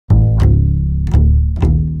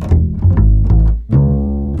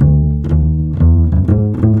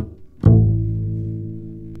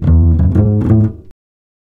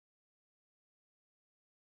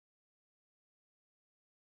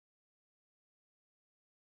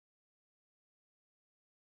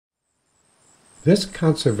This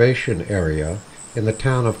conservation area in the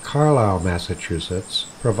town of Carlisle, Massachusetts,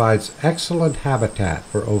 provides excellent habitat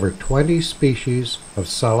for over 20 species of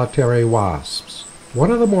solitary wasps. One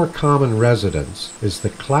of the more common residents is the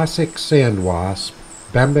classic sand wasp,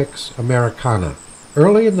 Bembix americana.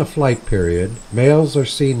 Early in the flight period, males are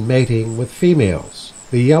seen mating with females.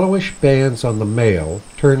 The yellowish bands on the male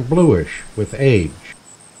turn bluish with age.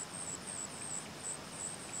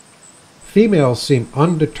 Females seem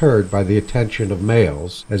undeterred by the attention of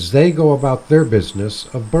males as they go about their business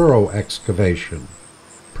of burrow excavation.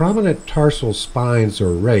 Prominent tarsal spines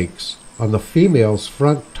or rakes on the female's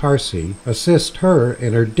front tarsi assist her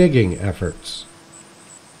in her digging efforts.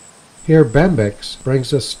 Here Bembix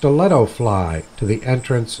brings a stiletto fly to the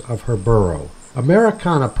entrance of her burrow.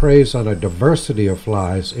 Americana preys on a diversity of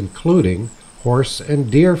flies including horse and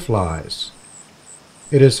deer flies.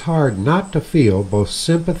 It is hard not to feel both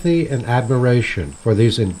sympathy and admiration for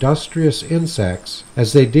these industrious insects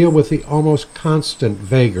as they deal with the almost constant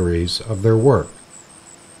vagaries of their work.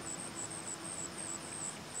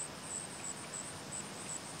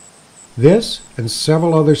 This and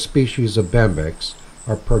several other species of Bembix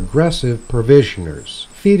are progressive provisioners,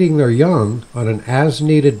 feeding their young on an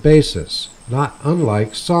as-needed basis, not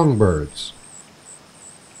unlike songbirds.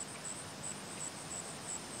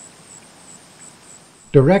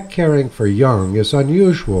 Direct caring for young is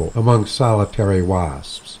unusual among solitary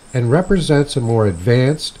wasps and represents a more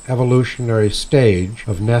advanced evolutionary stage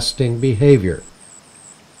of nesting behavior.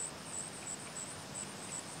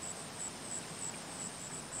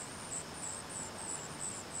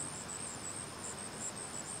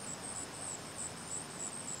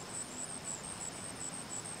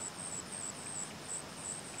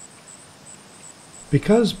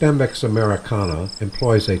 Because Bembix americana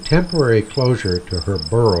employs a temporary closure to her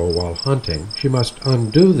burrow while hunting, she must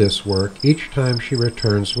undo this work each time she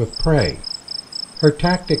returns with prey. Her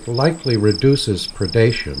tactic likely reduces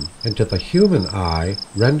predation and to the human eye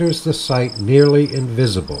renders the sight nearly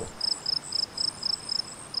invisible.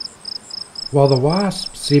 While the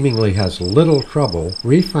wasp seemingly has little trouble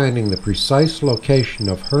refinding the precise location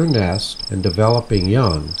of her nest and developing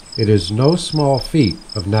young, it is no small feat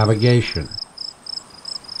of navigation.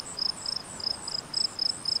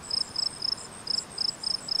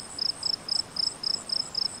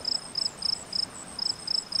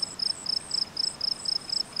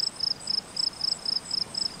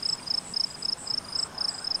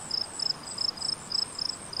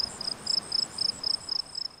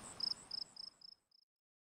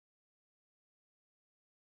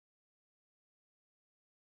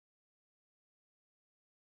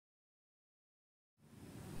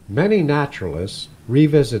 Many naturalists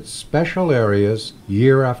revisit special areas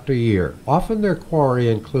year after year. Often their quarry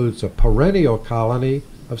includes a perennial colony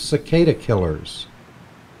of cicada killers.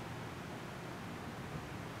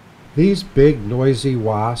 These big, noisy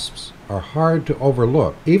wasps are hard to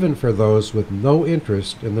overlook, even for those with no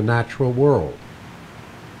interest in the natural world.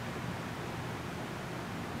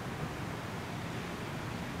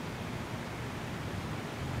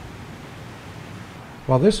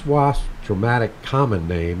 While this wasp's dramatic common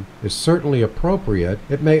name is certainly appropriate,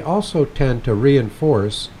 it may also tend to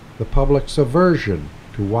reinforce the public's aversion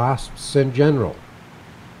to wasps in general.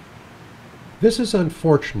 This is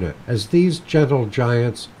unfortunate, as these gentle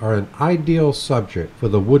giants are an ideal subject for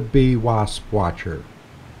the would-be wasp watcher.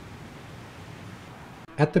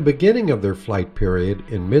 At the beginning of their flight period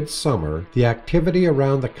in midsummer, the activity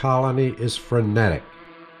around the colony is frenetic.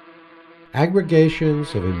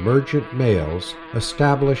 Aggregations of emergent males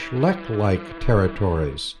establish lek-like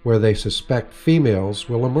territories where they suspect females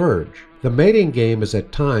will emerge. The mating game is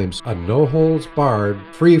at times a no-holds-barred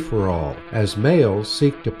free-for-all, as males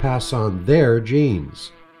seek to pass on their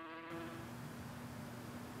genes.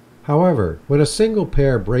 However, when a single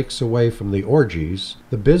pair breaks away from the orgies,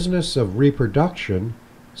 the business of reproduction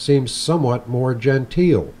seems somewhat more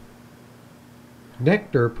genteel.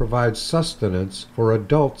 Nectar provides sustenance for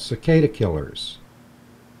adult cicada killers.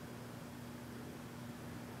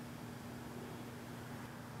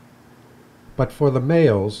 But for the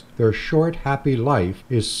males, their short, happy life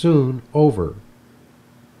is soon over.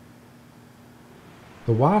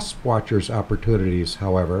 The wasp watcher's opportunities,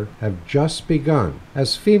 however, have just begun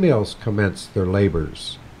as females commence their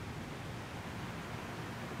labors.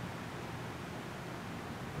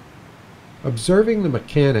 Observing the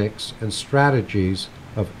mechanics and strategies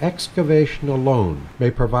of excavation alone may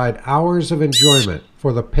provide hours of enjoyment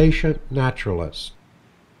for the patient naturalist.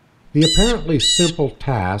 The apparently simple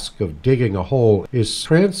task of digging a hole is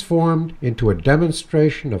transformed into a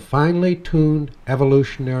demonstration of finely tuned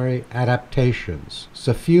evolutionary adaptations,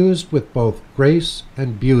 suffused with both grace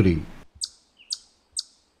and beauty.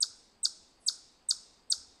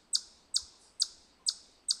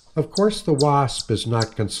 Of course, the wasp is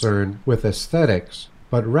not concerned with aesthetics,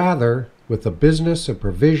 but rather with the business of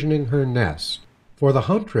provisioning her nest. For the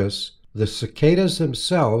huntress, the cicadas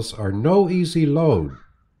themselves are no easy load.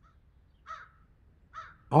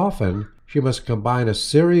 Often, she must combine a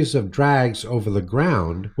series of drags over the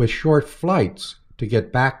ground with short flights to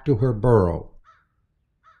get back to her burrow.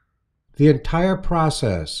 The entire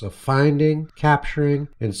process of finding, capturing,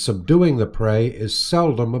 and subduing the prey is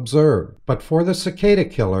seldom observed, but for the cicada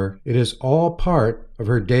killer, it is all part of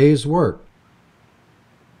her day's work.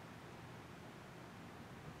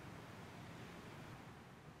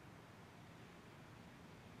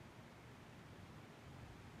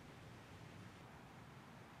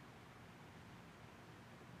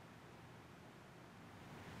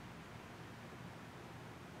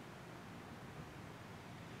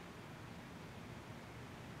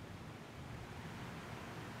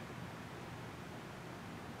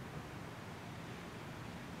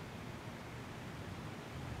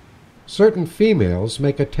 Certain females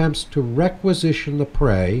make attempts to requisition the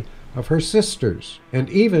prey of her sisters, and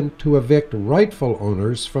even to evict rightful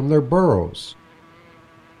owners from their burrows.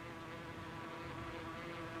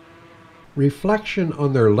 Reflection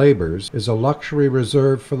on their labors is a luxury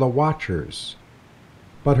reserved for the watchers,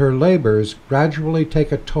 but her labors gradually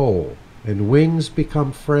take a toll, and wings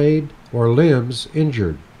become frayed or limbs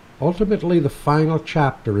injured. Ultimately, the final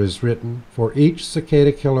chapter is written for each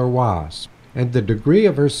cicada killer wasp, and the degree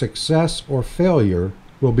of her success or failure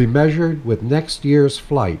will be measured with next year's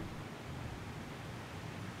flight.